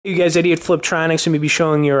You guys, Eddie at Fliptroniks. I'm going to be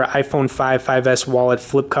showing your iPhone 5, 5S wallet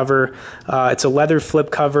flip cover. It's a leather flip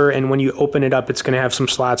cover, and when you open it up, it's going to have some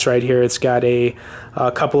slots right here. It's got a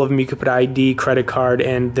couple of them you could put ID, credit card,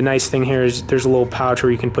 and the nice thing here is there's a little pouch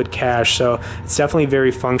where you can put cash. So it's definitely very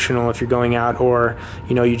functional if you're going out or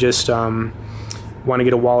you just want to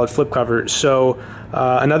get a wallet flip cover. So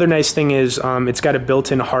another nice thing is it's got a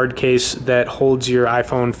built-in hard case that holds your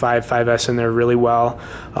iPhone 5, 5S in there really well.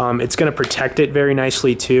 It's going to protect it very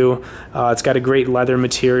nicely too. It's got a great leather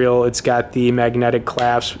material. It's got the magnetic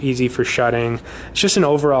clasp, easy for shutting. It's just an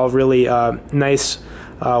overall really nice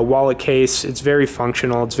wallet case. It's very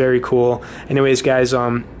functional. It's very cool. Anyways, guys,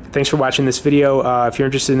 thanks for watching this video. If you're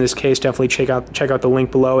interested in this case, definitely check out the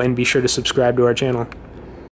link below and be sure to subscribe to our channel.